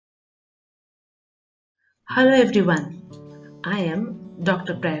Hello everyone, I am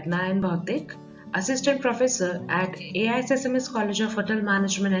Dr. Prerna N. Bhautik, Assistant Professor at AISSMS College of Hotel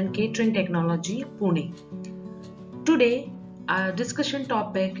Management and Catering Technology, Pune. Today, our discussion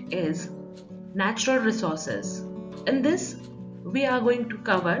topic is natural resources. In this, we are going to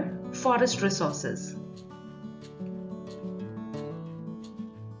cover forest resources.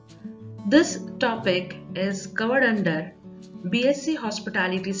 This topic is covered under BSc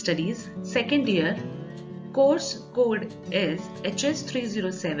Hospitality Studies, second year. Course code is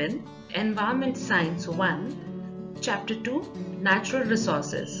HS307, Environment Science 1, Chapter 2, Natural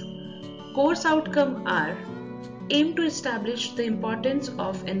Resources. Course outcome are: aim to establish the importance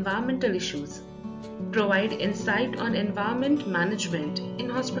of environmental issues, provide insight on environment management in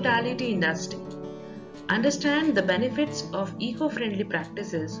hospitality industry, understand the benefits of eco-friendly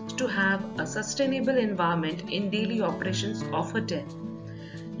practices to have a sustainable environment in daily operations of hotel.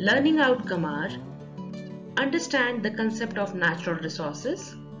 Learning outcome are: understand the concept of natural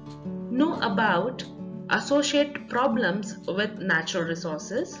resources, know about associated problems with natural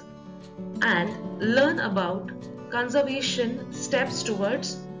resources, and learn about conservation steps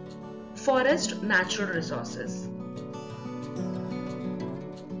towards forest natural resources.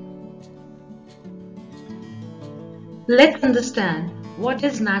 Let's understand what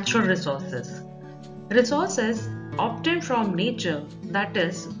is natural resources. Resources obtained from nature, that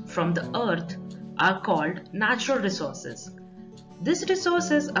is, from the earth, are called natural resources. These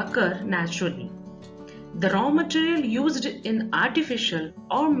resources occur naturally. The raw material used in artificial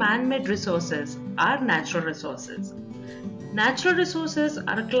or man-made resources are natural resources. Natural resources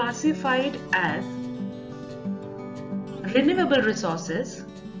are classified as renewable resources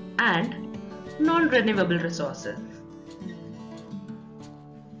and non-renewable resources.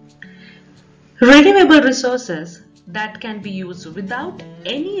 Renewable resources that can be used without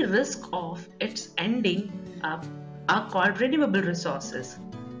any risk of its ending up are called renewable resources.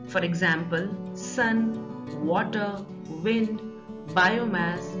 For example, sun, water, wind,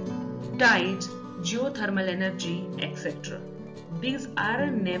 biomass, tides, geothermal energy, etc. These are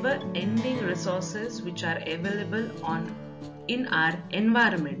never-ending resources which are available in our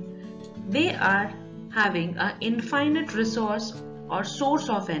environment. They are having an infinite resource or source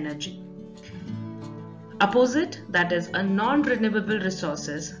of energy. Opposite, that is a non-renewable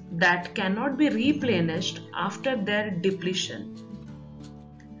resources that cannot be replenished after their depletion.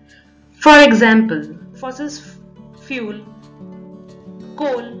 For example, fossil fuel,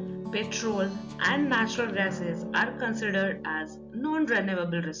 coal, petrol and natural gases are considered as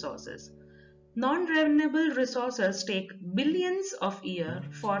non-renewable resources. Non-renewable resources take billions of years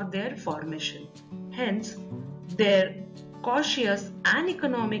for their formation. Hence, their cautious and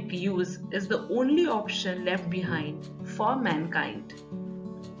economic use is the only option left behind for mankind.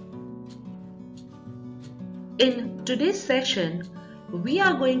 In today's session, we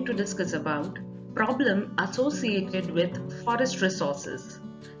are going to discuss about problems associated with forest resources,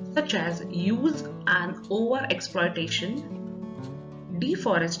 such as use and overexploitation,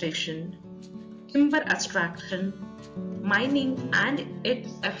 deforestation, timber extraction, mining and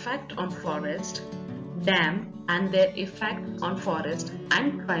its effect on forest, dam and their effect on forest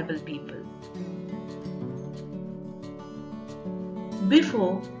and tribal people.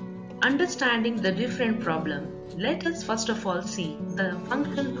 Before understanding the different problems, let us first of all see the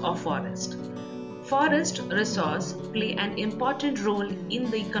functions of forest. Forest resources play an important role in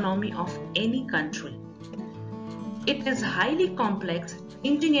the economy of any country. It is a highly complex,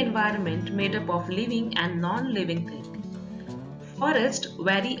 changing environment made up of living and non-living things. Forests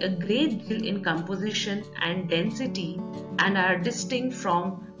vary a great deal in composition and density and are distinct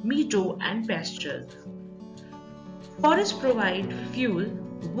from meadow and pastures. Forests provide fuel,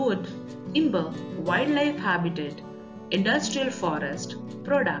 wood, timber, wildlife habitat, industrial forest,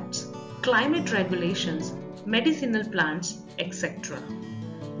 products, climate regulations, medicinal plants, etc.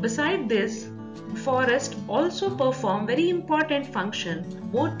 Besides this, forests also perform very important function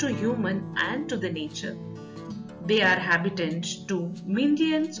both to human and to the nature. They are habitat to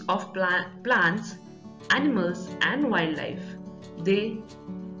millions of plants, animals and wildlife. They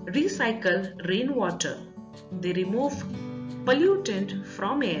recycle rainwater. They remove pollutant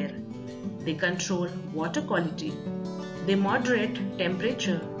from air. They control water quality. They moderate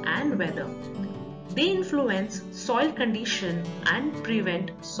temperature and weather. They influence soil condition and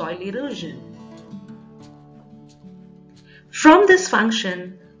prevent soil erosion. From this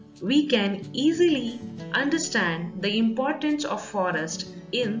function, we can easily understand the importance of forest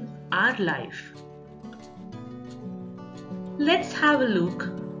in our life. Let's have a look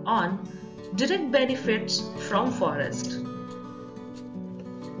on direct benefits from forest.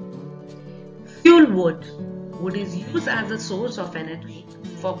 Fuel wood. Wood is used as a source of energy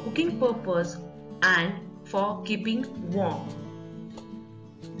for cooking purpose and for keeping warm.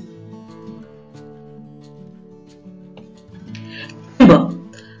 Timber.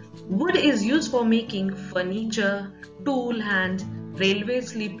 Wood is used for making furniture, tool hands, railway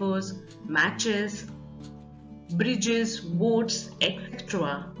sleepers, matches, bridges, boats,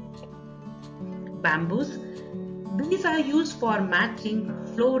 etc. Bamboos. These are used for matching,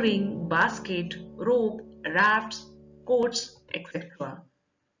 flooring, basket, rope, rafts, coats, etc.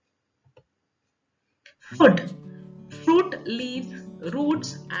 Food. Fruit, leaves,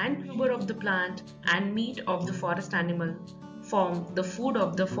 roots and tuber of the plant and meat of the forest animal form the food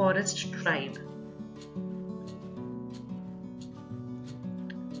of the forest tribe.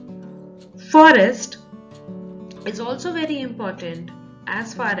 Forest is also very important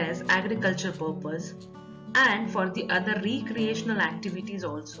as far as agriculture purpose and for the other recreational activities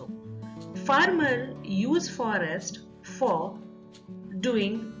also. Farmers use forest for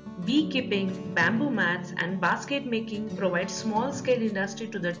doing beekeeping, bamboo mats and basket making provide small scale industry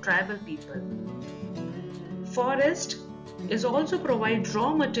to the tribal people. Forest is also provide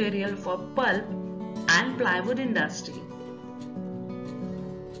raw material for pulp and plywood industry.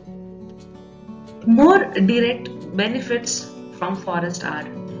 More direct benefits from forest are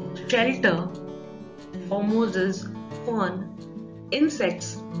shelter for mosses, fern,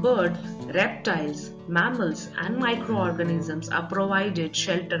 insects, birds, reptiles, mammals and microorganisms are provided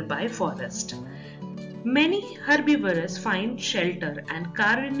shelter by forest. Many herbivorous find shelter and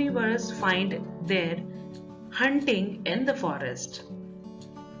carnivorous find their hunting in the forest.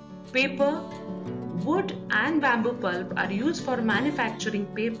 Paper, wood and bamboo pulp are used for manufacturing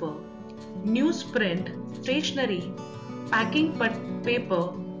paper, newsprint, stationery, packing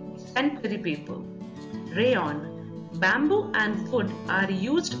paper, sanitary paper. Rayon, bamboo and wood are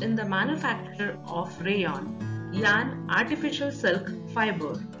used in the manufacture of rayon, yarn, artificial silk,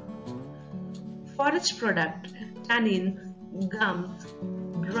 fiber. Forest product, tannins, gums,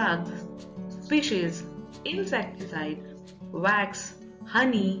 drugs, species, insecticide, wax,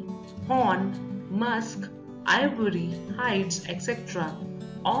 honey, horn, musk, ivory, hides, etc.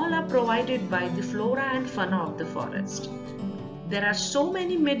 all are provided by the flora and fauna of the forest. There are so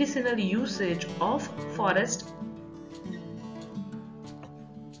many medicinal usage of forest.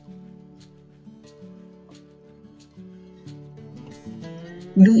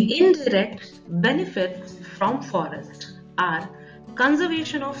 The indirect benefits from forest are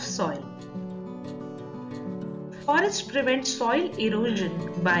conservation of soil. Forests prevent soil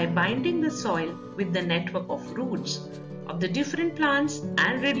erosion by binding the soil with the network of roots of the different plants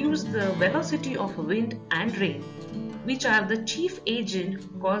and reduce the velocity of wind and rain, which are the chief agent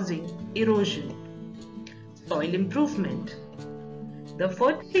causing erosion. Soil improvement. The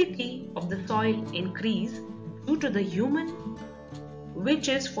fertility of the soil increase due to the human, which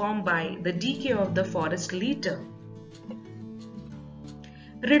is formed by the decay of the forest litter.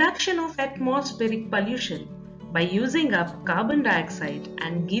 Reduction of atmospheric pollution. By using up carbon dioxide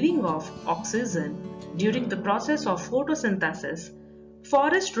and giving off oxygen during the process of photosynthesis,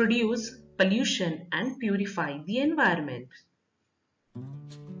 forests reduce pollution and purify the environment.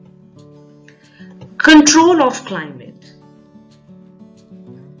 Control of climate.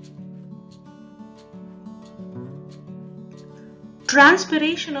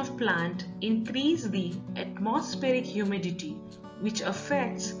 Transpiration of plant increase the atmospheric humidity, which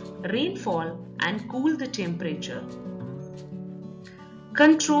affects rainfall and cool the temperature.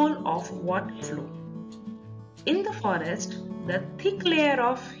 Control of water flow. In the forest, the thick layer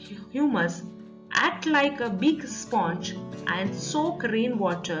of humus act like a big sponge and soak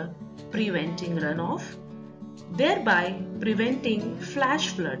rainwater, preventing runoff, thereby preventing flash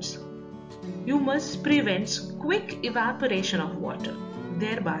floods. Humus prevents quick evaporation of water,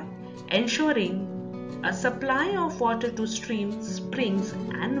 thereby ensuring a supply of water to streams, springs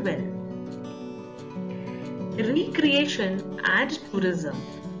and wells. Recreation and tourism.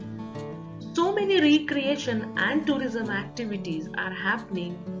 So many recreation and tourism activities are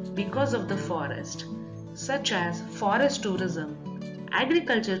happening because of the forest, such as forest tourism,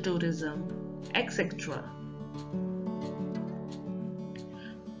 agriculture tourism, etc.,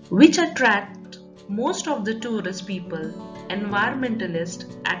 which attract most of the tourist people, environmentalist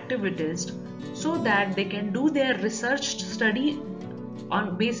activists, so that they can do their research study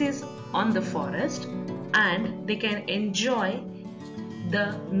on basis on the forest and they can enjoy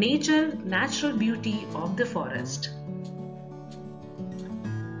the natural beauty of the forest.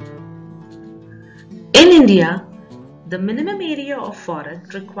 In India, the minimum area of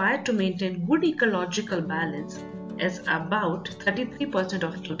forest required to maintain good ecological balance is about 33%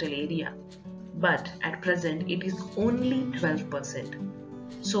 of total area. but at present it is only 12%.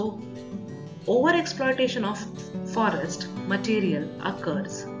 So, overexploitation of forest material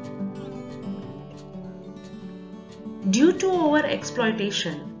occurs. Due to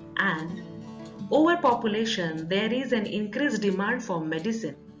overexploitation and overpopulation, there is an increased demand for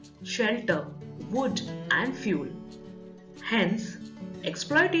medicine, shelter, wood, and fuel. Hence,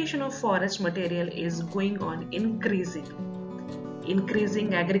 exploitation of forest material is going on increasing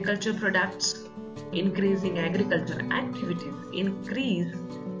agriculture products, increasing agriculture activities, increase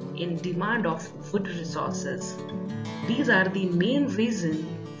in demand of wood resources. These are the main reasons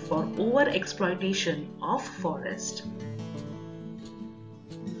for over-exploitation of forest.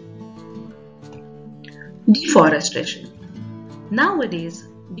 Deforestation. Nowadays,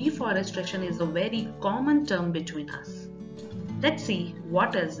 deforestation is a very common term between us. Let's see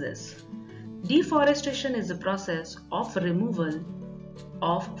what is this. Deforestation is the process of removal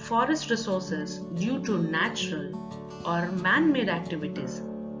of forest resources due to natural or man-made activities,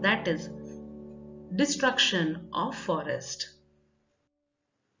 that is, destruction of forest.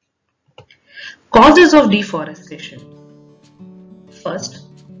 Causes of deforestation. First,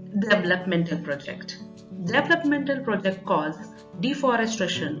 developmental project. Developmental project cause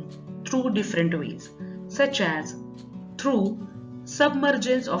deforestation through different ways, such as through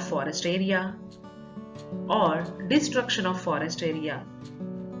submergence of forest area or destruction of forest area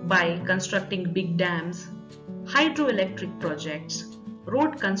by constructing big dams, hydroelectric projects,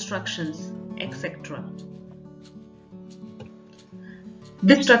 road constructions, etc.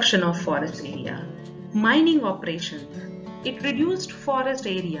 Destruction of forest area. Mining operations. It reduced forest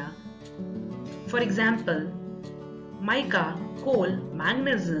area. For example, mica, coal,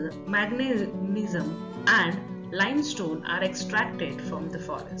 magnesium and limestone are extracted from the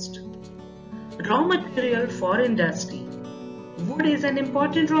forest. Raw material for industry. Wood is an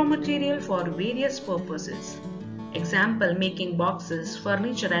important raw material for various purposes. Example, making boxes,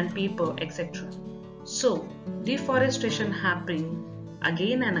 furniture and paper, etc. So, deforestation happening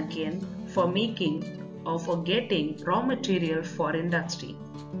again and again for making or for getting raw material for industry.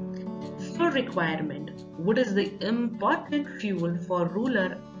 Fuel requirement. Wood is the important fuel for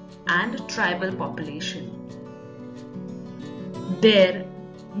rural and tribal population. There,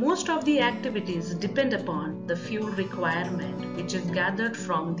 most of the activities depend upon the fuel requirement which is gathered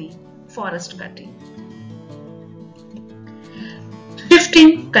from the forest cutting.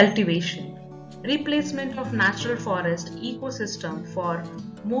 Shifting cultivation. Replacement of natural forest ecosystem for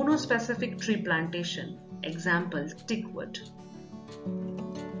monospecific tree plantation. Example, teakwood.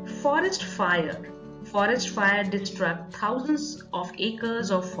 Forest fire. Forest fire destruct thousands of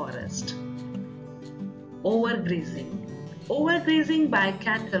acres of forest. Overgrazing. Overgrazing by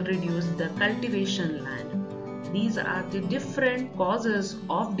cattle reduce the cultivation land. These are the different causes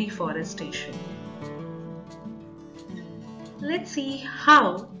of deforestation. Let's see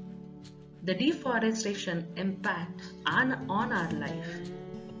how the deforestation impact on our life.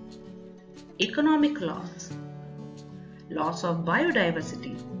 Economic loss. Loss of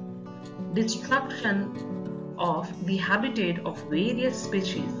biodiversity. Destruction of the habitat of various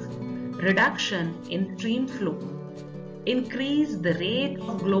species. Reduction in stream flow. Increase the rate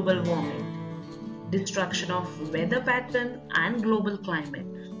of global warming. Destruction of weather pattern and global climate.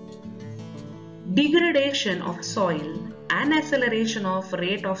 Degradation of soil and acceleration of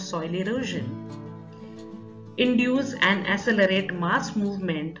rate of soil erosion. Induce and accelerate mass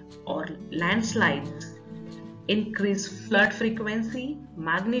movement or landslides. Increase flood frequency,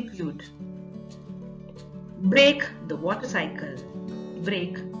 magnitude. Break the water cycle.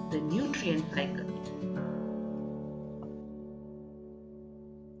 Break the nutrient cycle.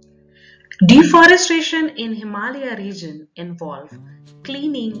 Deforestation in Himalaya region involve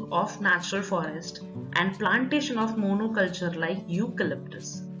cleaning of natural forest and plantation of monoculture like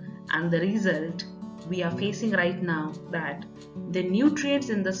eucalyptus, and the result we are facing right now that the nutrients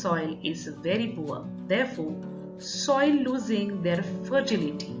in the soil is very poor, therefore soil losing their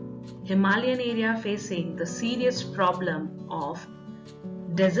fertility. Himalayan area facing the serious problem of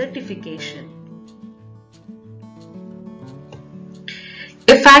desertification.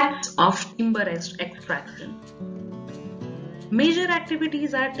 Effects of timber extraction. Major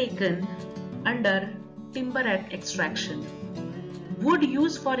activities are taken under timber extraction. Wood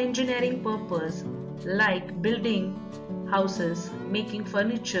used for engineering purpose like building houses, making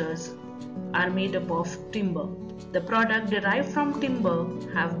furnitures are made up of timber. The product derived from timber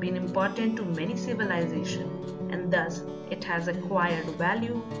have been important to many civilizations and thus it has acquired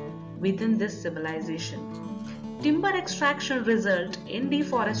value within this civilization. Timber extraction result in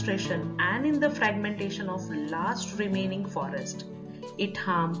deforestation and in the fragmentation of last remaining forest. it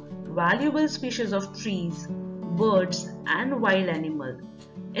harms valuable species of trees, birds, and wild animals.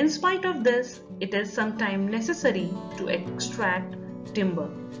 In spite of this, it is sometimes necessary to extract timber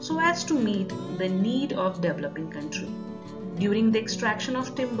so as to meet the need of developing country. During the extraction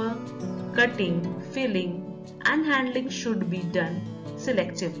of timber, cutting, felling, and handling should be done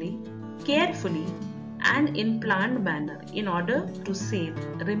selectively, carefully, and in planned manner in order to save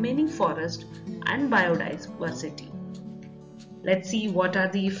remaining forest and biodiversity. Let's see what are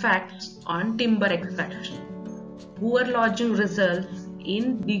the effects on timber extraction. Poor lodging results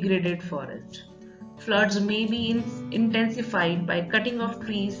in degraded forest. Floods may be intensified by cutting of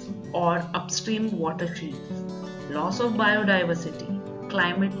trees or upstream water trees. Loss of biodiversity.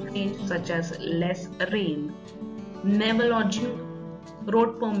 Climate change such as less rain, never lodging,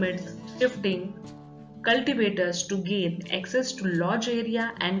 road permits, shifting cultivators to gain access to large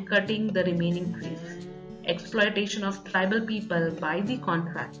area and cutting the remaining trees. Exploitation of tribal people by the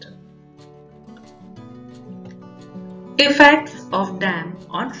contractor. Effects of dam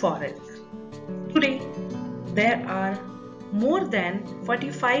on forests. Today, there are more than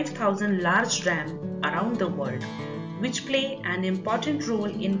 45,000 large dams around the world, which play an important role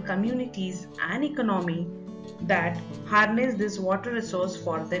in communities and economy that harness this water resource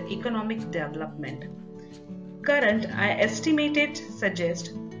for their economic development. Current estimated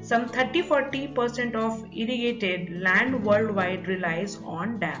suggest some 30-40% of irrigated land worldwide relies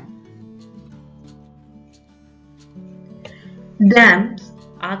on dams. Dams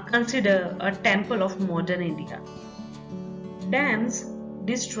are considered a temple of modern India. Dams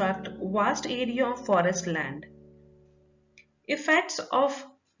destruct vast area of forest land. Effects of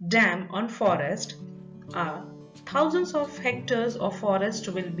dam on forest are thousands of hectares of forest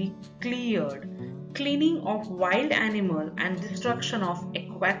will be cleared, cleaning of wild animal and destruction of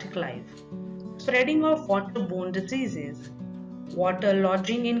aquatic life, spreading of waterborne diseases, water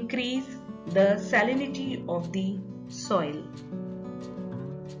lodging increase the salinity of the soil.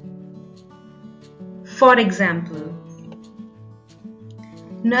 For example,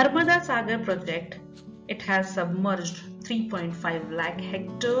 Narmada Sagar project, it has submerged 3.5 lakh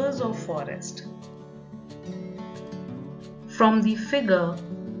hectares of forest. From the figure,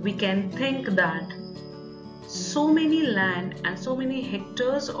 we can think that so many land and so many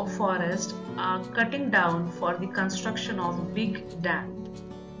hectares of forest are cutting down for the construction of big dam.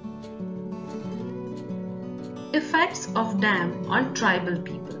 Effects of dam on tribal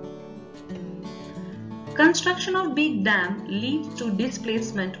people. Construction of big dam leads to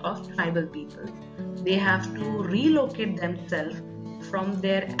displacement of tribal people. They have to relocate themselves from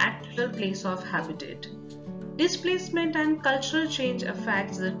their actual place of habitat. Displacement and cultural change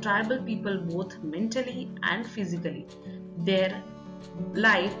affects the tribal people both mentally and physically. Their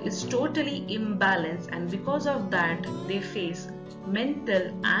life is totally imbalanced, and because of that they face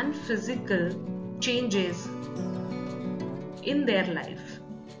mental and physical changes in their life.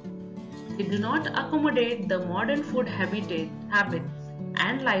 They do not accommodate the modern food habits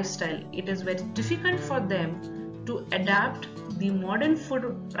and lifestyle. It is very difficult for them to adapt the modern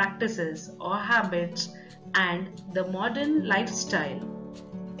food practices or habits and the modern lifestyle.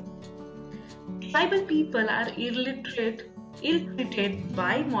 Tribal people are ill-treated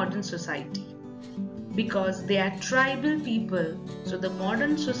by modern society because they are tribal people, so the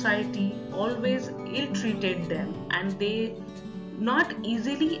modern society always ill-treated them and they not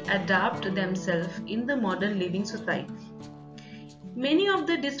easily adapt themselves in the modern living society. Many of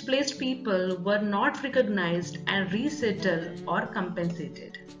the displaced people were not recognized and resettled or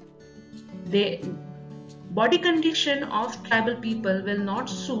compensated. The body condition of tribal people will not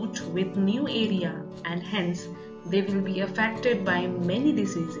suit with new area and hence they will be affected by many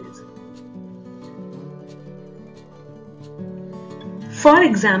diseases. For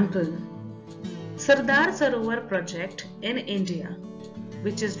example, Sardar Sarovar project in India,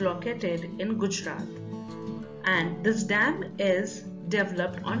 which is located in Gujarat, and this dam is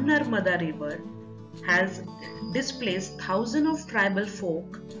developed on Narmada river, has displaced thousands of tribal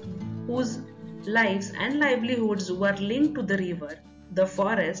folk whose lives and livelihoods were linked to the river, the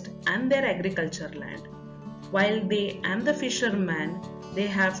forest and their agriculture land. While they and the fishermen, they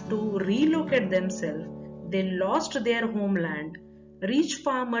have to relocate themselves, they lost their homeland, reach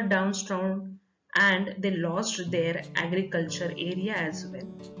farmer downstream, and they lost their agriculture area as well.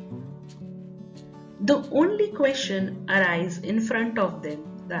 The only question arises in front of them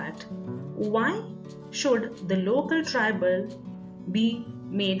that why should the local tribal be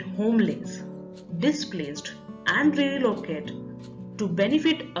made homeless, displaced and relocated to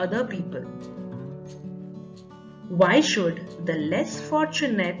benefit other people? Why should the less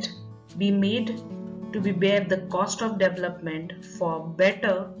fortunate be made to be bear the cost of development for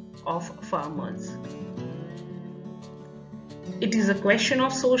better of farmers. It is a question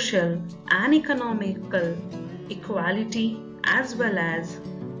of social and economical equality as well as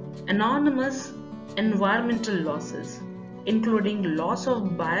enormous environmental losses, including loss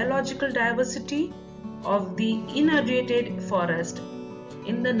of biological diversity of the inundated forest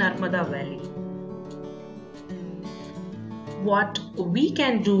in the Narmada Valley. What we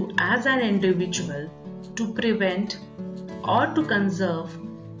can do as an individual to prevent or to conserve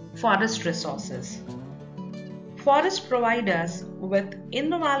forest resources. Forests provide us with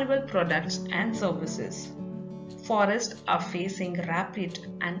invaluable products and services. Forests are facing rapid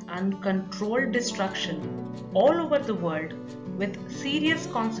and uncontrolled destruction all over the world with serious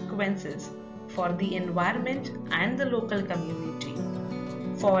consequences for the environment and the local community.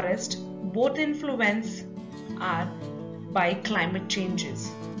 Forests both influence are by climate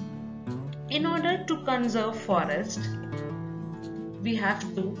changes. In order to conserve forest, we have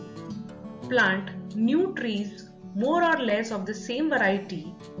to plant new trees. More or less of the same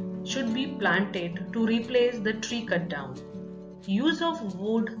variety should be planted to replace the tree cut down. Use of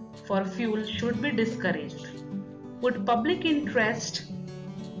wood for fuel should be discouraged. Put public interest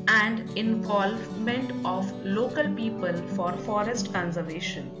and involvement of local people for forest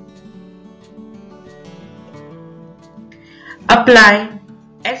conservation. Apply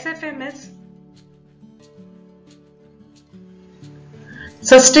SFMS,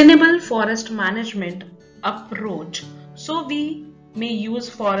 Sustainable Forest Management approach, so we may use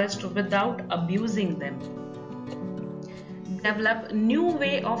forest without abusing them. Develop new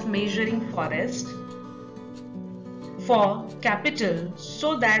way of measuring forest for capital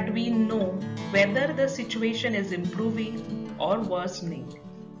so that we know whether the situation is improving or worsening.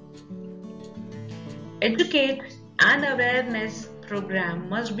 Educate and awareness program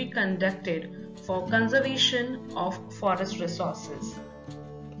must be conducted for conservation of forest resources.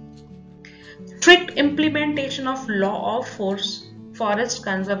 Strict implementation of Law of Forest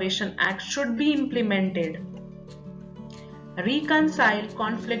Conservation Act should be implemented. Reconcile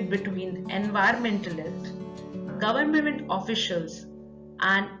conflict between environmentalists, government officials,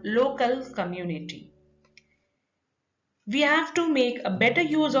 and local community. We have to make a better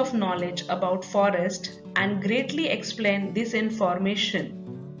use of knowledge about forest and greatly explain this information.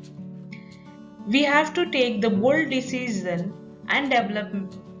 We have to take the bold decision and develop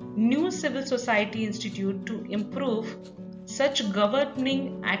new civil society institute to improve such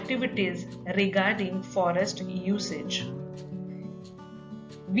governing activities regarding forest usage.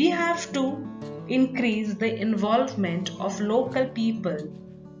 We have to increase the involvement of local people.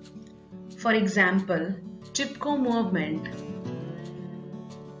 For example, Chipko movement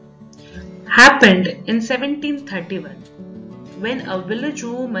happened in 1731 when a village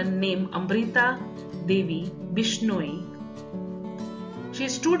woman named Amrita Devi Bishnoi, she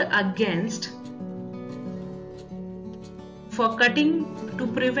stood against for cutting to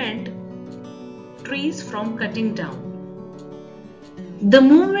prevent trees from cutting down. The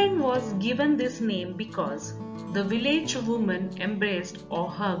movement was given this name because the village woman embraced or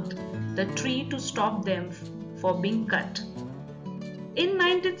hugged the tree to stop them for being cut. In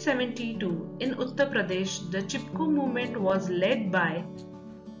 1972, in Uttar Pradesh, the Chipko movement was led by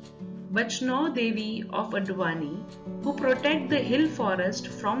Vaishnav Devi of Advani, who protect the hill forest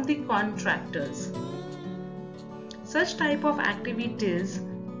from the contractors. Such type of activities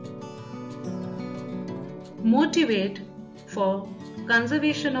motivate for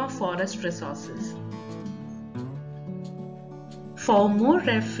conservation of forest resources. For more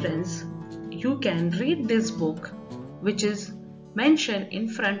reference, you can read this book, which is mentioned in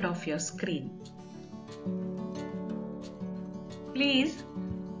front of your screen. Please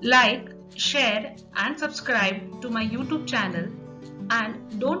like, share and subscribe to my YouTube channel,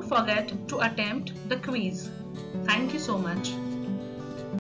 and don't forget to attempt the quiz. Thank you so much.